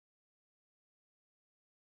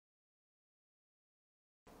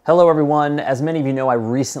Hello everyone. As many of you know, I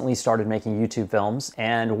recently started making YouTube films,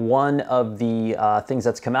 and one of the things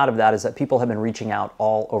that's come out of that is that people have been reaching out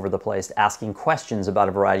all over the place asking questions about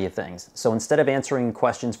a variety of things. So instead of answering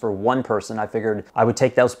questions for one person, I figured I would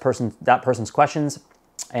take that person's questions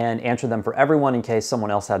and answer them for everyone in case someone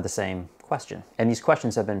else had the same question. And these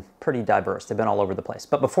questions have been pretty diverse. They've been all over the place.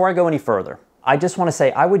 But before I go any further, I just want to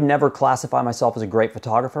say I would never classify myself as a great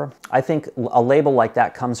photographer. I think a label like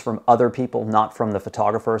that comes from other people, not from the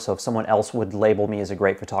photographer. So if someone else would label me as a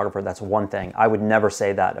great photographer, that's one thing. I would never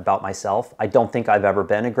say that about myself. I don't think I've ever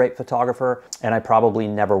been a great photographer, and I probably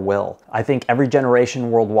never will. I think every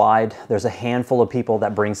generation worldwide, there's a handful of people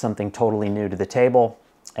that bring something totally new to the table,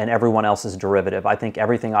 and everyone else is derivative. I think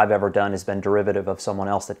everything I've ever done has been derivative of someone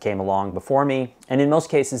else that came along before me, and in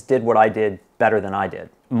most cases did what I did better than I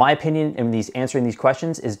did. My opinion in answering these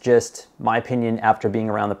questions is just my opinion after being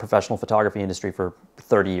around the professional photography industry for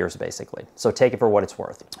 30 years, basically. So take it for what it's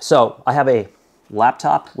worth. So I have a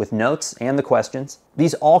laptop with notes and the questions.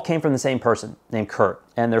 These all came from the same person named Kurt,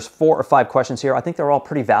 and there's 4 or 5 questions here. I think they're all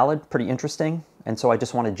pretty valid, pretty interesting, and so I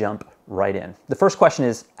just want to jump right in. The first question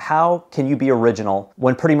is, how can you be original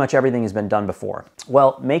when pretty much everything has been done before?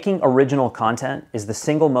 Well, making original content is the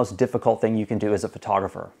single most difficult thing you can do as a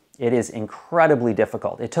photographer. It is incredibly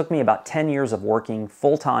difficult. It took me about 10 years of working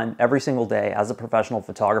full-time every single day as a professional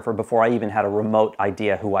photographer before I even had a remote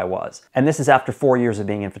idea who I was. And this is after 4 years of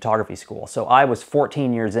being in photography school. So I was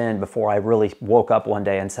 14 years in before I really woke up one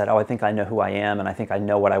day and said, oh, I think I know who I am and I think I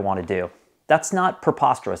know what I want to do. That's not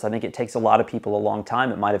preposterous. I think it takes a lot of people a long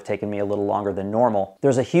time. It might have taken me a little longer than normal.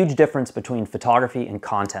 There's a huge difference between photography and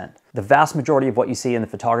content. The vast majority of what you see in the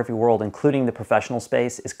photography world, including the professional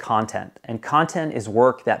space, is content. And content is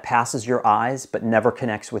work that passes your eyes but never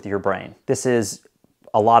connects with your brain. This is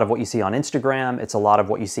a lot of what you see on Instagram. It's a lot of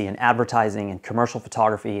what you see in advertising and commercial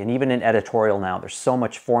photography, and even in editorial now. There's so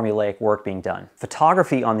much formulaic work being done.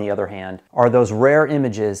 Photography, on the other hand, are those rare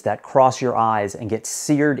images that cross your eyes and get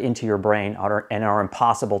seared into your brain and are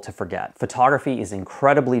impossible to forget. Photography is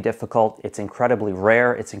incredibly difficult. It's incredibly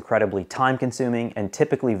rare. It's incredibly time-consuming and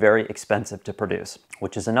typically very expensive to produce,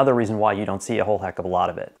 which is another reason why you don't see a whole heck of a lot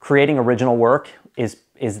of it. Creating original work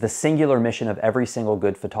is the singular mission of every single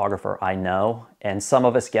good photographer I know, and some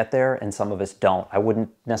of us get there and some of us don't. I wouldn't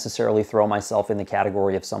necessarily throw myself in the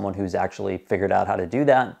category of someone who's actually figured out how to do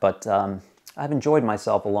that, but I've enjoyed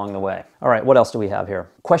myself along the way. All right, what else do we have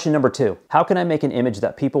here? Question number 2, how can I make an image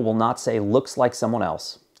that people will not say looks like someone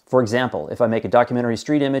else? For example, if I make a documentary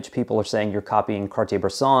street image, people are saying you're copying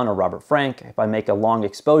Cartier-Bresson or Robert Frank. If I make a long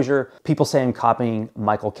exposure, people say I'm copying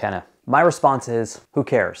Michael Kenna. My response is, who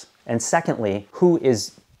cares? And secondly, who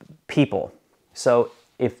is people? So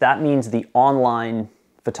if that means the online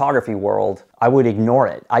photography world, I would ignore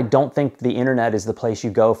it. I don't think the internet is the place you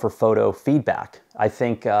go for photo feedback. I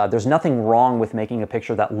think there's nothing wrong with making a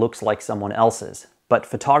picture that looks like someone else's, but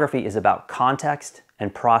photography is about context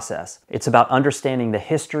and process. It's about understanding the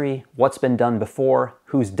history, what's been done before,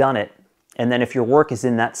 who's done it, and then if your work is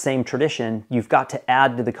in that same tradition, you've got to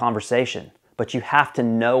add to the conversation. But you have to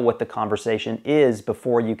know what the conversation is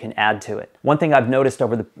before you can add to it. One thing I've noticed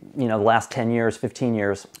over the last 10 years, 15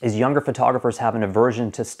 years, is younger photographers have an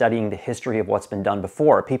aversion to studying the history of what's been done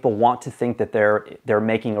before. People want to think that they're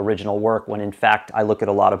making original work when in fact I look at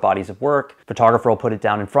a lot of bodies of work. Photographer will put it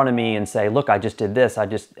down in front of me and say, look, I just did this.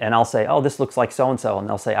 And I'll say, oh, this looks like so-and-so. And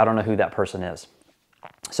they'll say, I don't know who that person is.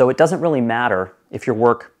 So it doesn't really matter if your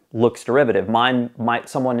work looks derivative.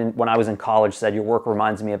 Someone when I was in college said, your work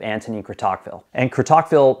reminds me of Antony Tocqueville. And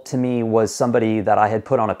Tocqueville to me was somebody that I had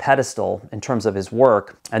put on a pedestal in terms of his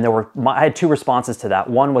work. And I had 2 responses to that.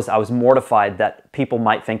 One was I was mortified that people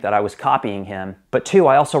might think that I was copying him. But 2,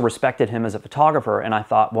 I also respected him as a photographer, and I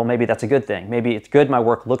thought, well, maybe that's a good thing. Maybe it's good my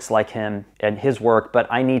work looks like him and his work,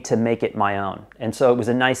 but I need to make it my own. And so it was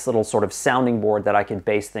a nice little sort of sounding board that I could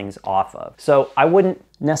base things off of. So I wouldn't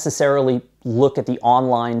necessarily look at the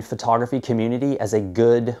online photography community as a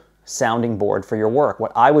good sounding board for your work.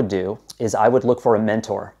 What I would do is I would look for a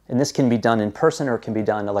mentor. And this can be done in person or it can be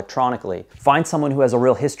done electronically. Find someone who has a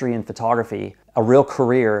real history in photography, a real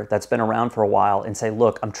career that's been around for a while, and say,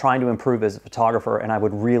 look, I'm trying to improve as a photographer and I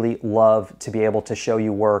would really love to be able to show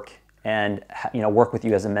you work and work with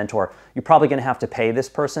you as a mentor. You're probably going to have to pay this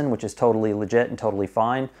person, which is totally legit and totally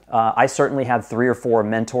fine. I certainly have 3 or 4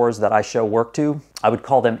 mentors that I show work to. I would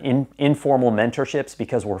call them informal mentorships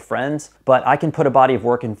because we're friends, but I can put a body of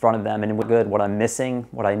work in front of them and we're good, what I'm missing,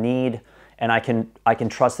 what I need, and I can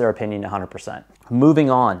trust their opinion 100%. Moving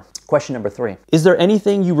on, question number 3. Is there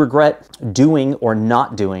anything you regret doing or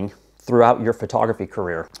not doing throughout your photography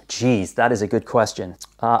career? Geez, that is a good question.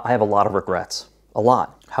 I have a lot of regrets. a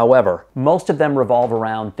lot. However, most of them revolve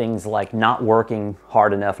around things like not working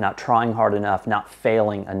hard enough, not trying hard enough, not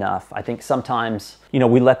failing enough. I think sometimes,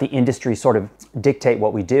 we let the industry sort of dictate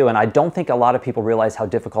what we do, and I don't think a lot of people realize how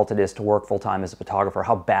difficult it is to work full-time as a photographer,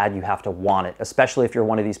 how bad you have to want it, especially if you're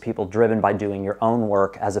one of these people driven by doing your own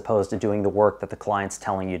work as opposed to doing the work that the client's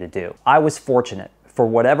telling you to do. I was fortunate. For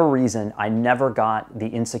whatever reason, I never got the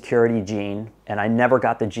insecurity gene, and I never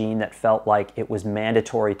got the gene that felt like it was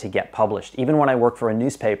mandatory to get published. Even when I worked for a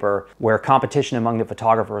newspaper where competition among the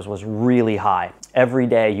photographers was really high. Every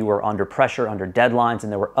day you were under pressure, under deadlines,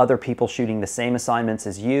 and there were other people shooting the same assignments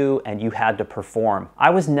as you, and you had to perform.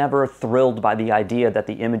 I was never thrilled by the idea that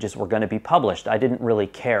the images were going to be published. I didn't really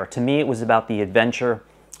care. To me, it was about the adventure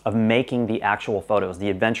of making the actual photos, the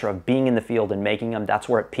adventure of being in the field and making them. That's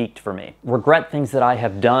where it peaked for me. Regret things that I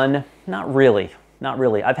have done? Not really. Not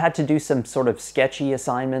really. I've had to do some sort of sketchy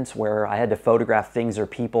assignments where I had to photograph things or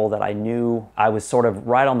people that I knew I was sort of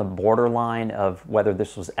right on the borderline of whether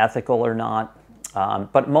this was ethical or not.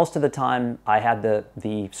 But most of the time I had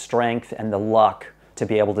the strength and the luck to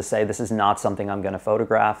be able to say this is not something I'm going to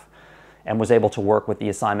photograph, and was able to work with the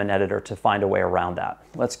assignment editor to find a way around that.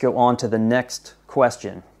 Let's go on to the next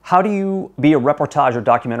question. How do you be a reportage or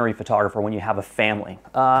documentary photographer when you have a family?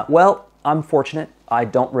 Well, I'm fortunate. I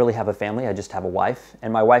don't really have a family, I just have a wife,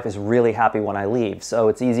 and my wife is really happy when I leave, so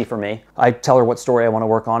it's easy for me. I tell her what story I want to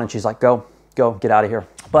work on, and she's like, go, get out of here.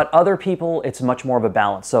 But other people, it's much more of a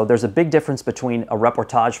balance. So there's a big difference between a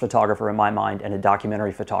reportage photographer in my mind and a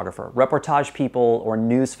documentary photographer. Reportage people or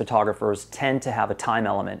news photographers tend to have a time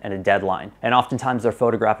element and a deadline. And oftentimes they're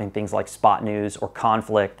photographing things like spot news or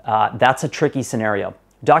conflict. That's a tricky scenario.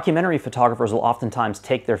 Documentary photographers will oftentimes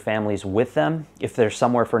take their families with them if they're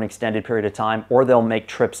somewhere for an extended period of time, or they'll make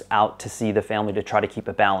trips out to see the family to try to keep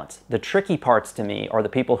a balance. The tricky parts to me are the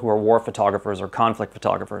people who are war photographers or conflict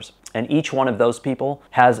photographers. And each one of those people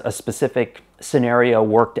has a specific scenario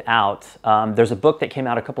worked out. There's a book that came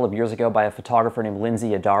out a couple of years ago by a photographer named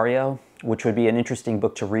Lindsay Addario, which would be an interesting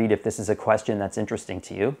book to read if this is a question that's interesting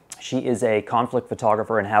to you. She is a conflict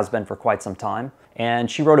photographer and has been for quite some time.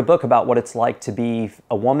 And she wrote a book about what it's like to be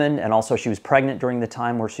a woman, and also she was pregnant during the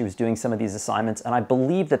time where she was doing some of these assignments. And I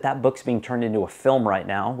believe that that book's being turned into a film right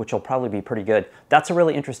now, which will probably be pretty good. That's a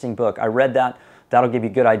really interesting book. I read that. That'll give you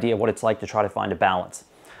a good idea of what it's like to try to find a balance.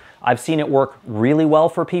 I've seen it work really well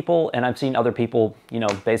for people, and I've seen other people,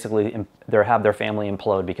 basically have their family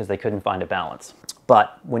implode because they couldn't find a balance.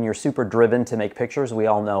 But when you're super driven to make pictures, we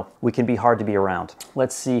all know we can be hard to be around.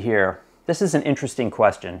 Let's see here. This is an interesting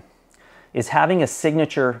question. Is having a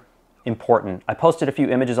signature important? I posted a few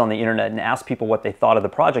images on the internet and asked people what they thought of the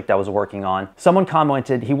project I was working on. Someone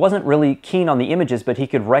commented he wasn't really keen on the images, but he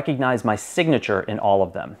could recognize my signature in all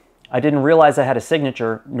of them. I didn't realize I had a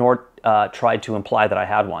signature, nor tried to imply that I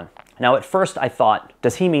had one. Now at first I thought,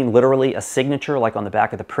 does he mean literally a signature like on the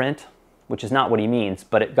back of the print? Which is not what he means,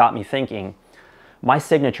 but it got me thinking. My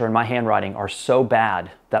signature and my handwriting are so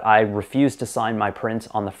bad that I refuse to sign my prints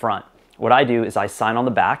on the front. What I do is I sign on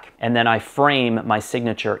the back, and then I frame my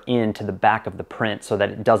signature into the back of the print so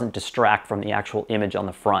that it doesn't distract from the actual image on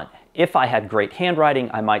the front. If I had great handwriting,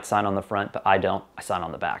 I might sign on the front, but I don't. I sign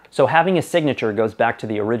on the back. So having a signature goes back to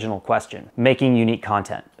the original question, making unique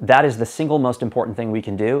content. That is the single most important thing we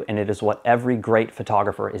can do, and it is what every great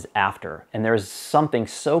photographer is after. And there's something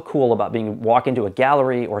so cool about walk into a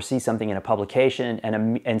gallery or see something in a publication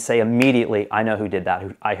and say immediately, I know who did that,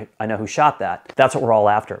 I know who shot that. That's what we're all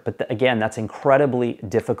after. But again, that's incredibly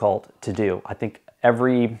difficult to do. I think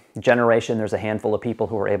every generation there's a handful of people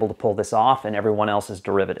who are able to pull this off, and everyone else is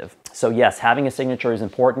derivative. So yes, having a signature is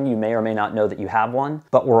important. You may or may not know that you have one,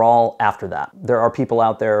 but we're all after that. There are people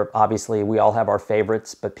out there, obviously we all have our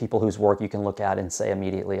favorites, but people whose work you can look at and say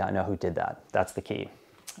immediately, I know who did that. That's the key.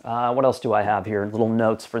 What else do I have here? Little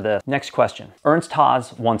notes for the next question. Ernst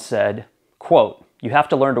Haas once said, quote, "You have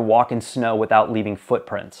to learn to walk in snow without leaving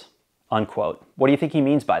footprints," unquote. What do you think he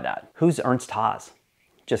means by that? Who's Ernst Haas?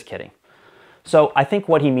 Just kidding. So I think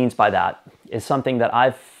what he means by that is something that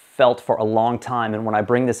I've felt for a long time, and when I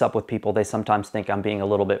bring this up with people, they sometimes think I'm being a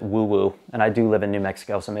little bit woo-woo, and I do live in New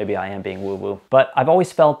Mexico, so maybe I am being woo-woo. But I've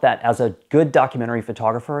always felt that as a good documentary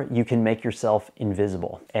photographer, you can make yourself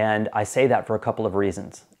invisible, and I say that for a couple of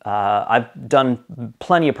reasons. I've done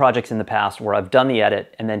plenty of projects in the past where I've done the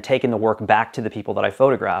edit and then taken the work back to the people that I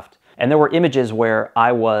photographed, and there were images where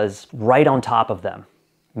I was right on top of them,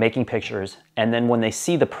 making pictures, and then when they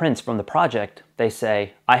see the prints from the project, they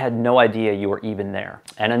say, I had no idea you were even there.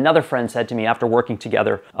 And another friend said to me after working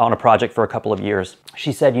together on a project for a couple of years,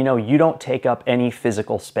 she said, you don't take up any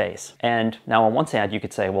physical space. And now on one hand, you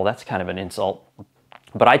could say, well, that's kind of an insult.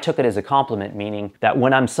 But I took it as a compliment, meaning that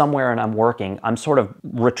when I'm somewhere and I'm working, I'm sort of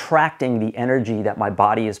retracting the energy that my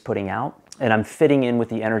body is putting out, and I'm fitting in with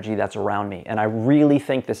the energy that's around me. And I really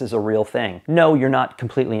think this is a real thing. No, you're not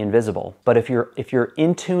completely invisible, but if you're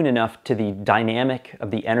in tune enough to the dynamic of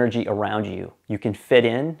the energy around you, you can fit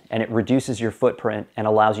in, and it reduces your footprint and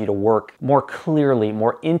allows you to work more clearly,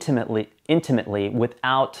 more intimately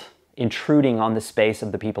without intruding on the space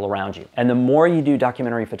of the people around you. And the more you do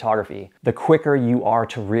documentary photography, the quicker you are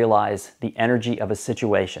to realize the energy of a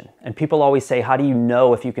situation. And people always say, how do you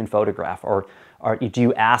know if you can photograph? Or do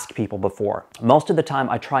you ask people before? Most of the time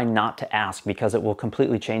I try not to ask because it will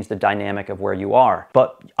completely change the dynamic of where you are.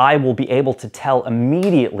 But I will be able to tell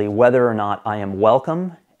immediately whether or not I am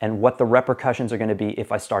welcome and what the repercussions are going to be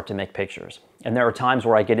if I start to make pictures. And there are times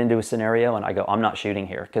where I get into a scenario and I go, I'm not shooting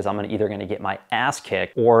here because I'm either going to get my ass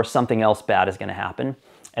kicked or something else bad is going to happen.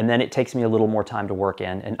 And then it takes me a little more time to work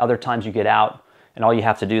in. And other times you get out and all you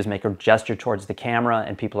have to do is make a gesture towards the camera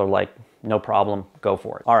and people are like, no problem, go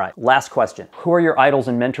for it. All right, last question. Who are your idols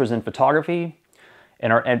and mentors in photography?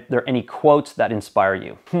 And are there any quotes that inspire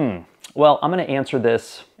you? Well, I'm going to answer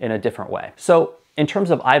this in a different way. So in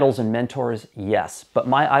terms of idols and mentors, yes, but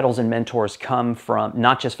my idols and mentors come from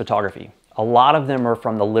not just photography. A lot of them are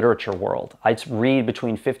from the literature world. I read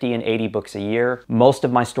between 50 and 80 books a year. Most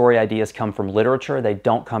of my story ideas come from literature. They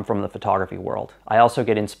don't come from the photography world. I also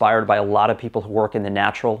get inspired by a lot of people who work in the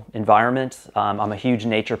natural environment. I'm a huge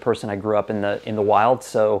nature person. I grew up in the wild,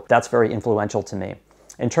 so that's very influential to me.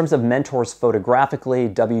 In terms of mentors photographically,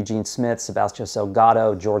 W. Gene Smith, Sebastian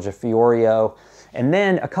Salgado, Georgia Fiorio, and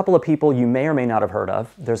then a couple of people you may or may not have heard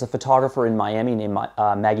of. There's a photographer in Miami named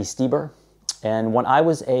Maggie Silber. And when I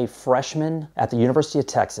was a freshman at the University of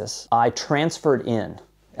Texas, I transferred in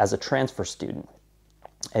as a transfer student.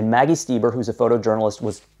 And Maggie Silber, who's a photojournalist,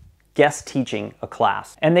 was guest teaching a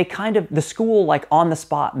class. And the school like on the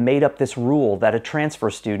spot made up this rule that a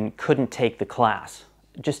transfer student couldn't take the class.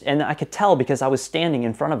 And I could tell because I was standing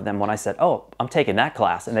in front of them when I said, oh, I'm taking that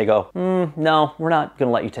class. And they go, no, we're not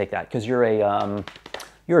gonna let you take that because you're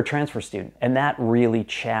a transfer student. And that really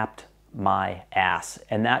chapped my ass.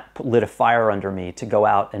 And that lit a fire under me to go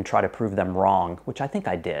out and try to prove them wrong, which I think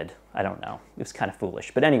I did. I don't know. It was kind of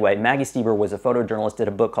foolish. But anyway, Maggie Silber was a photojournalist, did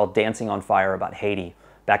a book called Dancing on Fire about Haiti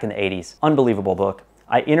back in the 80s. Unbelievable book.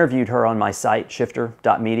 I interviewed her on my site,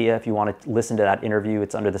 shifter.media. If you want to listen to that interview,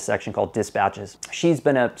 it's under the section called Dispatches. She's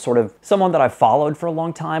been a sort of someone that I've followed for a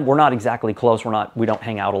long time. We're not exactly close. We don't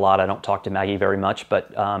hang out a lot. I don't talk to Maggie very much,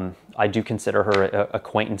 but I do consider her an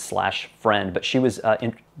acquaintance/friend, but she was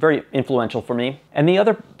very influential for me. And the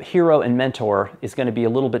other hero and mentor is going to be a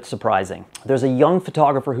little bit surprising. There's a young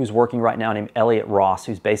photographer who's working right now named Elliot Ross,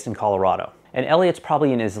 who's based in Colorado. And Elliot's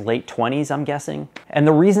probably in his late 20s, I'm guessing. And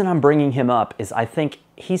the reason I'm bringing him up is I think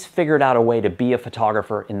he's figured out a way to be a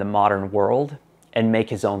photographer in the modern world and make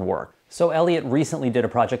his own work. So Elliot recently did a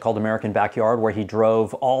project called American Backyard where he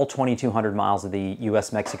drove all 2,200 miles of the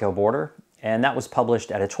US-Mexico border. And that was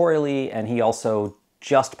published editorially, and he also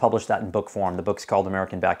just published that in book form. The book's called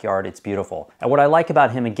American Backyard. It's beautiful. And what I like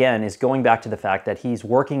about him, again, is going back to the fact that he's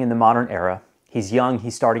working in the modern era. He's young,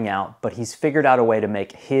 he's starting out, but he's figured out a way to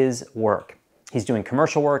make his work. He's doing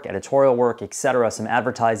commercial work, editorial work, etc., some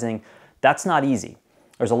advertising. That's not easy.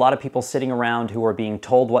 There's a lot of people sitting around who are being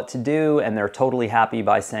told what to do, and they're totally happy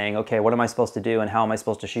by saying, okay, what am I supposed to do, and how am I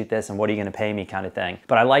supposed to shoot this, and what are you going to pay me, kind of thing.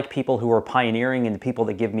 But I like people who are pioneering and people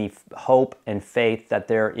that give me hope and faith that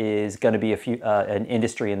there is going to be an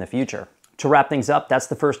industry in the future. To wrap things up, that's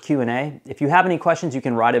the first Q&A. If you have any questions, you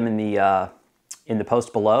can write them in the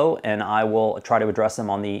post below, and I will try to address them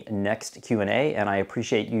on the next Q&A, and I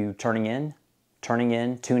appreciate you tuning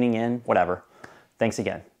in, whatever. Thanks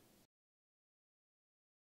again.